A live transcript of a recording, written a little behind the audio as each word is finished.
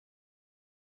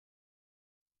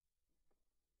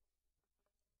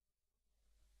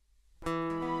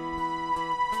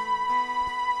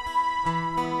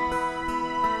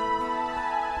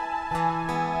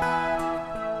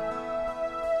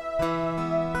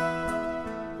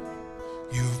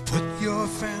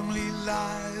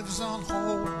lives on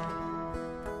hold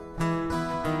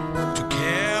to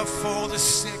care for the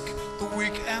sick, the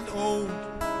weak and old.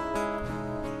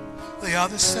 They are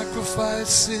the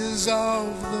sacrifices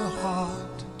of the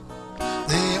heart.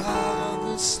 They are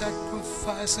the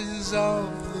sacrifices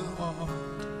of the heart.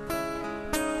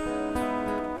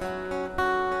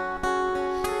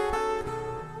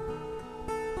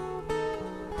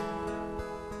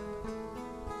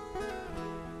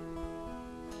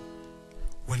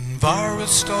 When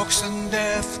virus stalks and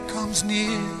death comes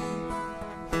near,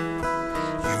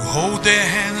 you hold their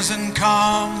hands and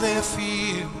calm their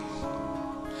fears.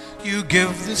 You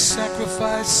give the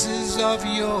sacrifices of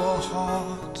your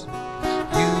heart.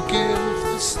 You give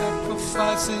the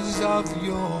sacrifices of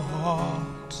your heart.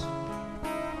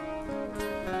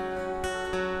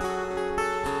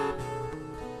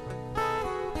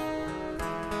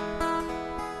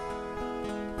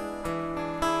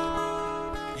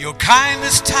 Your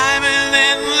kindness, time and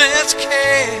endless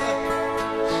care,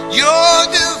 your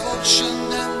devotion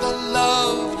and the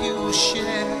love you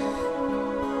share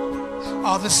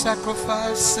are the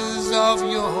sacrifices of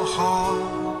your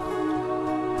heart.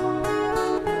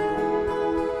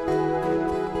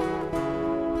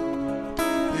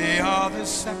 They are the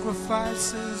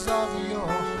sacrifices of your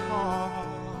heart.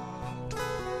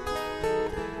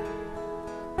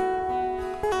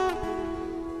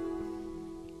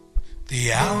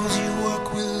 The hours you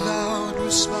work without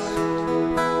respite,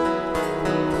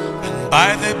 and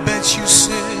by their beds you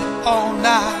sit all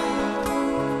night.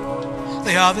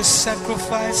 They are the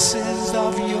sacrifices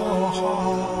of your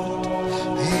heart.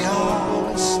 They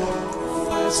are the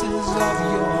sacrifices of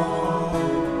your heart.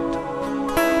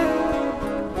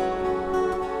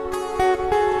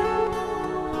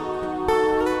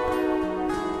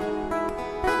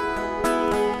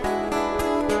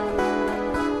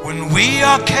 When we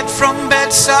are kept from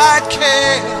bedside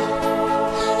care,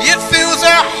 it fills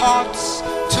our hearts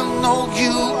to know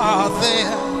you are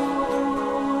there.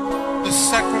 The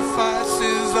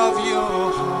sacrifices of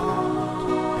your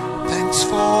heart. Thanks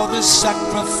for the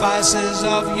sacrifices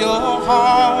of your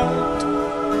heart.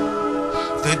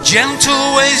 The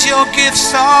gentle ways, your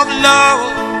gifts of love,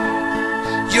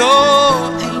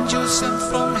 your angels sent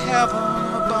from heaven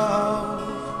above.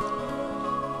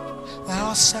 They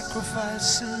are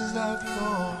sacrifices of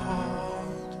your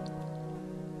heart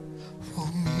for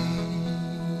me.